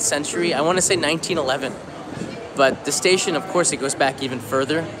 20th century. I want to say 1911. But the station, of course, it goes back even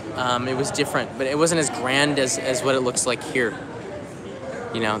further. It was different, but it wasn't as grand as what it looks like here.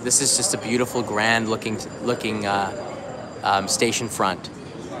 You know, this is just a beautiful, grand looking station front.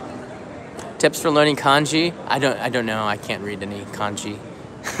 Tips for learning kanji? I don't know. I can't read any kanji.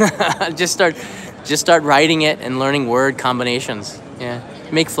 just start writing it and learning word combinations. Yeah.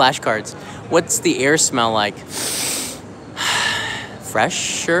 Make flashcards. What's the air smell like?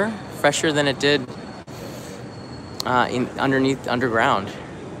 Fresher than it did underground.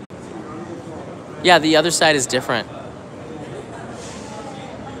 Yeah, the other side is different.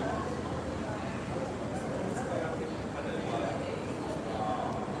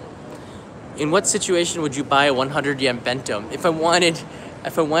 In what situation would you buy a 100 yen bento? If I wanted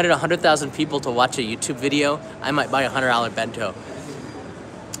 100,000 people to watch a YouTube video, I might buy a $100 bento.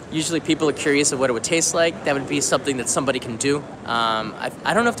 Usually people are curious of what it would taste like. That would be something that somebody can do. I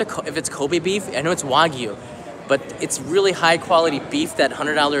don't know if it's Kobe beef. I know it's Wagyu, but it's really high quality beef, that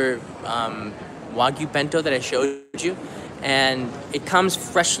 $100 Wagyu bento that I showed you. And it comes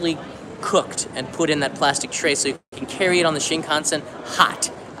freshly cooked and put in that plastic tray so you can carry it on the Shinkansen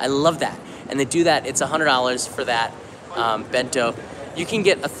hot. I love that. And they do that, it's $100 for that bento. You can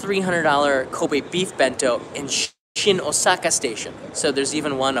get a $300 Kobe beef bento in Shin Osaka Station. So there's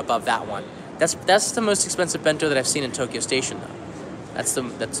even one above that one. That's the most expensive bento that I've seen in Tokyo Station, though.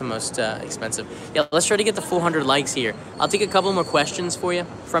 That's the most expensive. Yeah, let's try to get the 400 likes here. I'll take a couple more questions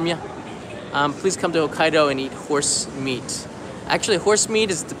from you. Please come to Hokkaido and eat horse meat. Actually, horse meat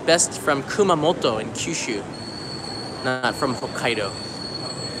is the best from Kumamoto in Kyushu, not from Hokkaido.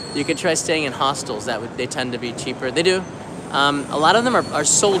 You could try staying in hostels. They tend to be cheaper. They do. A lot of them are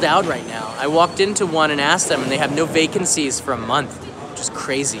sold out right now. I walked into one and asked them, and they have no vacancies for a month, which is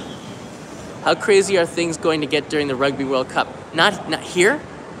crazy. How crazy are things going to get during the Rugby World Cup? Not here,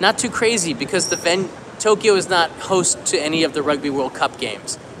 not too crazy, because Tokyo is not host to any of the Rugby World Cup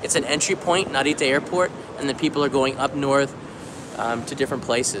games. It's an entry point, Narita Airport, and then people are going up north to different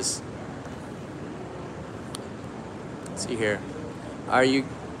places. Let's see here.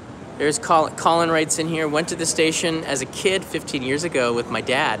 There's Colin writes in here, went to the station as a kid 15 years ago with my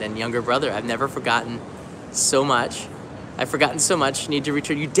dad and younger brother. I've never forgotten so much. I've forgotten so much. Need to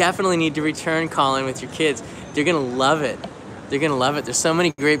return. You definitely need to return, Colin, with your kids. They're gonna love it. They're gonna love it. There's so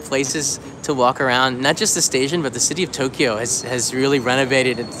many great places to walk around. Not just the station, but the city of Tokyo has really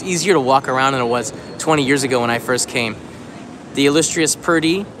renovated. It's easier to walk around than it was 20 years ago when I first came. The illustrious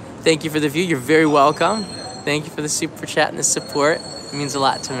Purdy, thank you for the view. You're very welcome. Thank you for the super chat and the support. It means a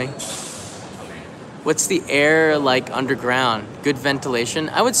lot to me. What's the air like underground? Good ventilation?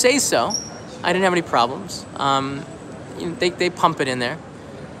 I would say so. I didn't have any problems. They pump it in there.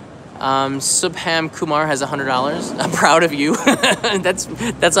 Subham Kumar has $100. I'm proud of you. That's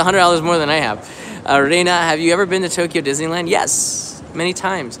 $100 more than I have. Reina, have you ever been to Tokyo Disneyland? Yes, many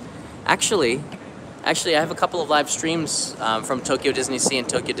times. Actually, I have a couple of live streams from Tokyo Disney Sea and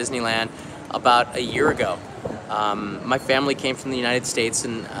Tokyo Disneyland about a year ago. My family came from the United States,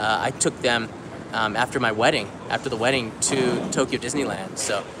 and I took them after the wedding to Tokyo Disneyland.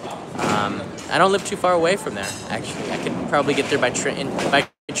 So I don't live too far away from there, actually. I could probably get there by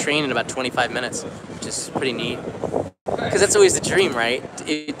train in about 25 minutes, which is pretty neat. Because that's always the dream, right?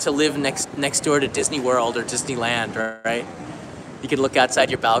 To live next door to Disney World or Disneyland, right? You could look outside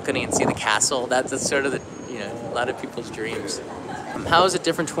your balcony and see the castle. That's sort of a lot of people's dreams. How is it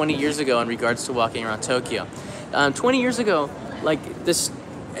different 20 years ago in regards to walking around Tokyo? 20 years ago, like this,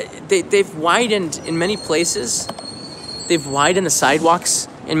 they've widened in many places. They've widened the sidewalks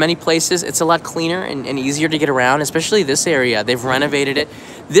in many places. It's a lot cleaner and easier to get around, especially this area. They've renovated it.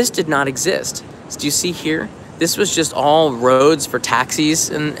 This did not exist. So do you see here? This was just all roads for taxis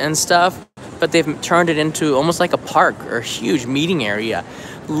and stuff, but they've turned it into almost like a park or a huge meeting area.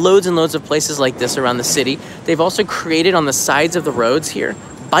 Loads and loads of places like this around the city. They've also created on the sides of the roads here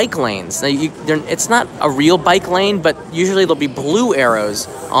bike lanes. Now it's not a real bike lane, but usually there'll be blue arrows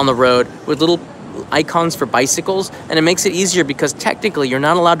on the road with little icons for bicycles, and it makes it easier because technically you're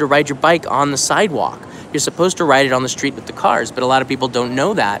not allowed to ride your bike on the sidewalk. You're supposed to ride it on the street with the cars, but a lot of people don't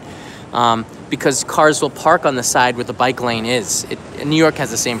know that because cars will park on the side where the bike lane is. New York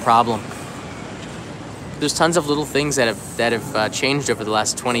has the same problem. There's tons of little things that have changed over the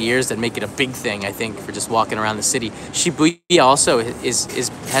last 20 years that make it a big thing, I think, for just walking around the city. Shibuya also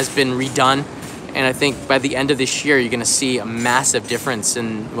has been redone, and I think by the end of this year, you're going to see a massive difference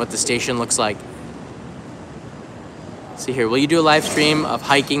in what the station looks like. See here, will you do a live stream of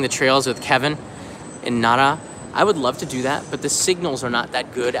hiking the trails with Kevin in Nara? I would love to do that, but the signals are not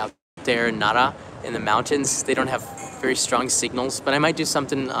that good out there in Nara, in the mountains. They don't have very strong signals, but I might do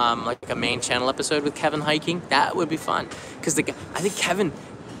something like a main channel episode with Kevin hiking. That would be fun, because I think Kevin,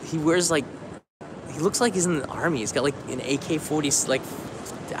 he looks like he's in the army. He's got like an AK-40, like,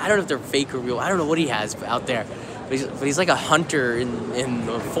 I don't know if they're fake or real. I don't know what he has out there, but he's like a hunter in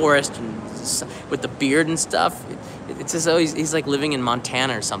the forest and with the beard and stuff. It's as though he's like living in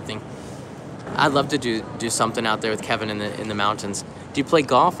Montana or something. I'd love to do something out there with Kevin in the mountains. Do you play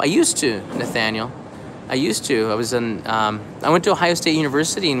golf? I used to, Nathaniel. I used to. I went to Ohio State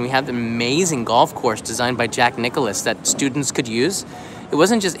University, and we had an amazing golf course designed by Jack Nicklaus that students could use. It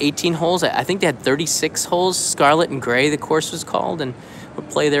wasn't just 18 holes. I think they had 36 holes. Scarlet and Gray, the course was called, and we'd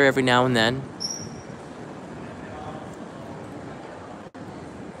play there every now and then.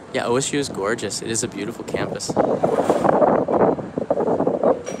 Yeah, OSU is gorgeous. It is a beautiful campus.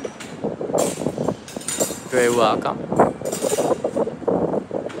 Very welcome.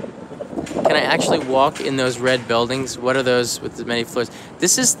 Can I actually walk in those red buildings? What are those with the many floors?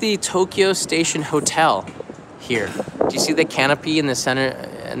 This is the Tokyo Station Hotel here. Do you see the canopy in the center,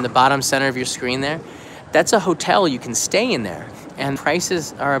 in the bottom center of your screen there? That's a hotel. You can stay in there, and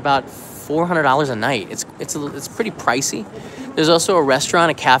prices are about $400 a night. It's pretty pricey. There's also a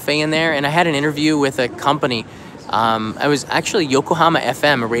restaurant, a cafe in there, and I had an interview with a company. I was actually Yokohama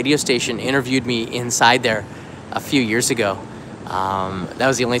FM, a radio station, interviewed me inside there a few years ago. That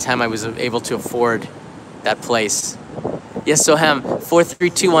was the only time I was able to afford that place. Yes, Soham,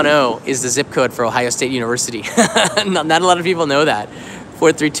 43210 is the zip code for Ohio State University. Not a lot of people know that.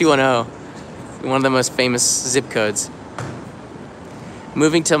 43210, one of the most famous zip codes.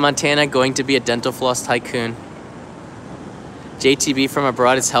 Moving to Montana, going to be a dental floss tycoon. JTB from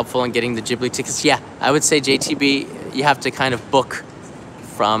abroad is helpful in getting the Ghibli tickets. Yeah, I would say JTB, you have to kind of book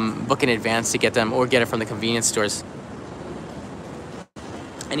in advance to get them, or get it from the convenience stores.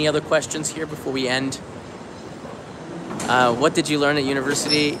 Any other questions here before we end? What did you learn at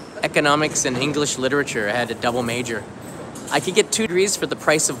university? economics and English literature. I had a double major. I could get 2 degrees for the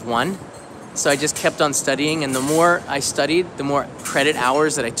price of 1. So I just kept on studying, and the more I studied, the more credit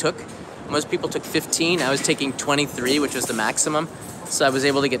hours that I took. Most people took 15. I was taking 23, which was the maximum. So I was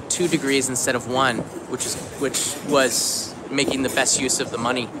able to get 2 degrees instead of 1, which was making the best use of the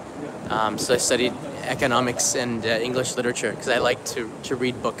money. So I studied economics and English literature because I like to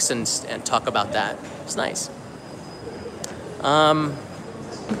read books and talk about that. It's nice.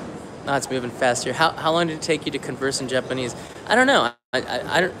 Oh, it's moving faster. How long did it take you to converse in Japanese? I don't know.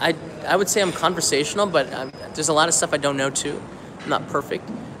 I would say I'm conversational, but there's a lot of stuff I don't know too. I'm not perfect.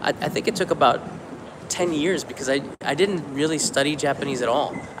 I think it took about 10 years because I didn't really study Japanese at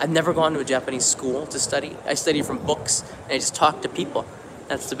all. I've never gone to a Japanese school to study. I study from books and I just talk to people.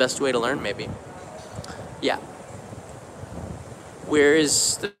 That's the best way to learn, maybe. Yeah. Where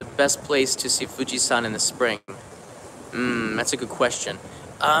is the best place to see Fujisan in the spring? That's a good question.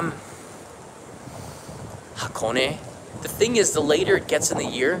 Hakone. The thing is, the later it gets in the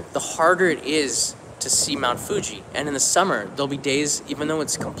year, the harder it is to see Mount Fuji. And in the summer, there'll be days, even though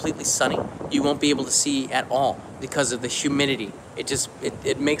it's completely sunny, you won't be able to see at all because of the humidity.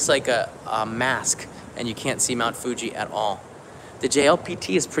 It makes like a mask, and you can't see Mount Fuji at all. The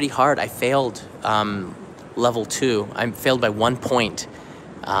JLPT is pretty hard. I failed level 2. I failed by 1 point,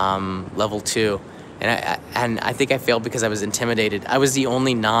 level 2. And I think I failed because I was intimidated. I was the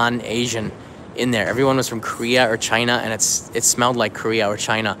only non-Asian in there. Everyone was from Korea or China, and it smelled like Korea or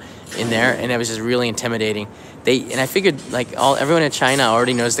China in there, and it was just really intimidating. And I figured like everyone in China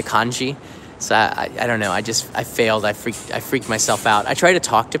already knows the kanji, so I don't know. I failed. I freaked myself out. I tried to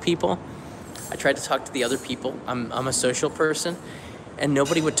talk to people. I tried to talk to the other people. I'm a social person, and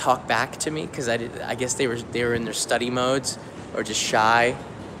nobody would talk back to me because I guess they were in their study modes or just shy.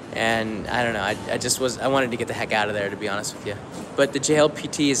 And I don't know, I wanted to get the heck out of there, to be honest with you. But the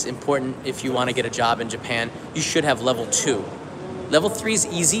JLPT is important if you want to get a job in Japan. You should have level 2. Level 3 is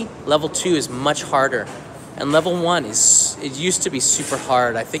easy, level 2 is much harder. And level 1 it used to be super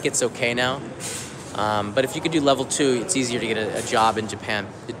hard. I think it's okay now. But if you could do level 2, it's easier to get a job in Japan.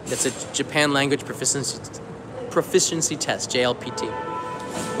 It's a Japan language proficiency test, JLPT.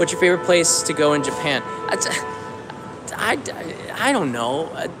 What's your favorite place to go in Japan? I don't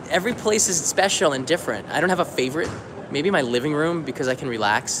know. Every place is special and different. I don't have a favorite. Maybe my living room because I can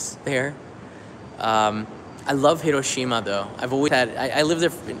relax there. I love Hiroshima though. I lived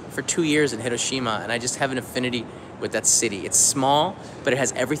there for 2 years in Hiroshima, and I just have an affinity with that city. It's small, but it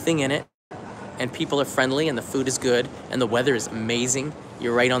has everything in it, and people are friendly, and the food is good, and the weather is amazing.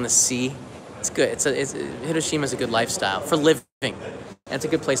 You're right on the sea. It's good. Hiroshima's a good lifestyle for living. And it's a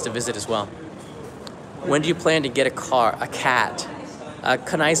good place to visit as well. When do you plan to get a cat?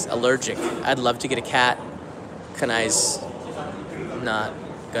 Kanai's allergic. I'd love to get a cat. Kanai's not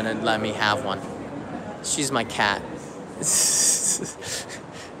gonna let me have one. She's my cat.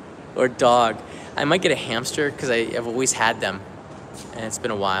 Or dog. I might get a hamster because I've always had them, and it's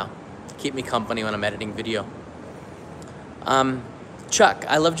been a while. Keep me company when I'm editing video. Chuck,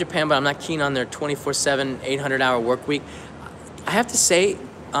 I love Japan, but I'm not keen on their 24/7, 800-hour work week. I have to say,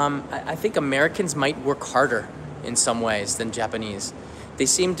 I think Americans might work harder in some ways than Japanese. They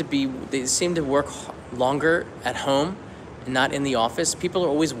seem to work longer at home, not in the office. People are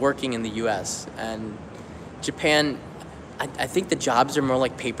always working in the US, and Japan, I think the jobs are more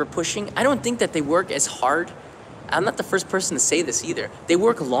like paper pushing. I don't think that they work as hard. I'm not the first person to say this either. They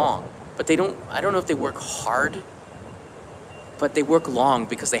work long, but I don't know if they work hard, but they work long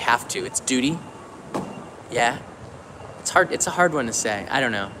because they have to. It's duty. Yeah. It's a hard one to say. I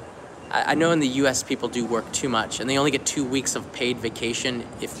don't know. I know in the US people do work too much, and they only get 2 weeks of paid vacation,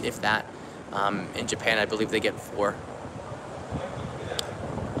 if that. In Japan, I believe they get 4.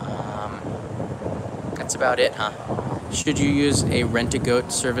 That's about it, huh? Should you use a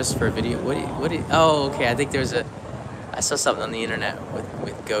rent-a-goat service for a video? Oh, okay, I think I saw something on the internet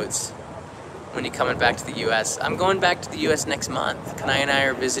with goats. When you're coming back to the US. I'm going back to the US next month. Kanai and I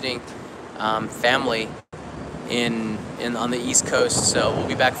are visiting family on the East Coast, so we'll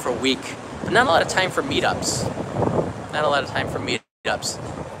be back for a week. But not a lot of time for meetups.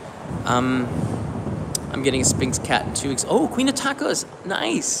 I'm getting a Sphinx cat in 2 weeks. Oh, Queen of Tacos,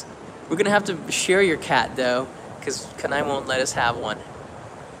 nice. We're gonna have to share your cat though, because Kanai won't let us have one.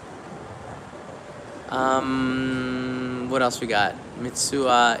 What else we got?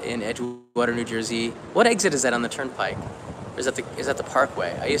 Mitsuwa in Edgewater, New Jersey. What exit is that on the turnpike? Or is that the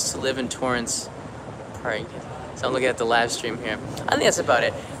Parkway? I used to live in Torrance Park. So I'm looking at the live stream here. I think that's about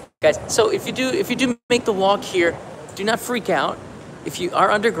it, guys. So if you do make the walk here, do not freak out. If you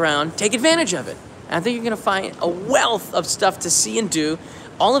are underground, take advantage of it. I think you're gonna find a wealth of stuff to see and do.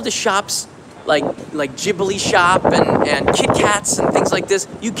 all of the shops, like Ghibli shop and Kit Kats and things like this,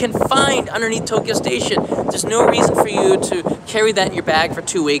 you can find underneath Tokyo Station. There's no reason for you to carry that in your bag for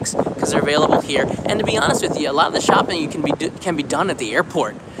 2 weeks because they're available here. And to be honest with you, a lot of the shopping can be done at the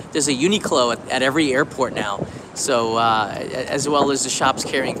airport. There's a Uniqlo at every airport now. So as well as the shops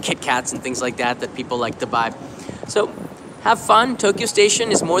carrying Kit Kats and things like that people like to buy. So have fun. Tokyo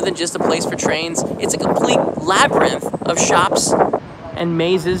Station is more than just a place for trains. It's a complete labyrinth of shops and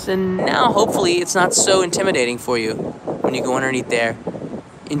mazes, and now hopefully it's not so intimidating for you when you go underneath there.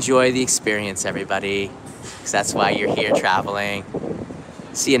 Enjoy the experience, everybody, because that's why you're here traveling.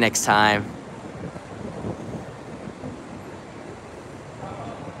 See you next time.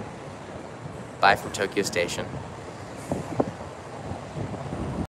 Bye from Tokyo Station.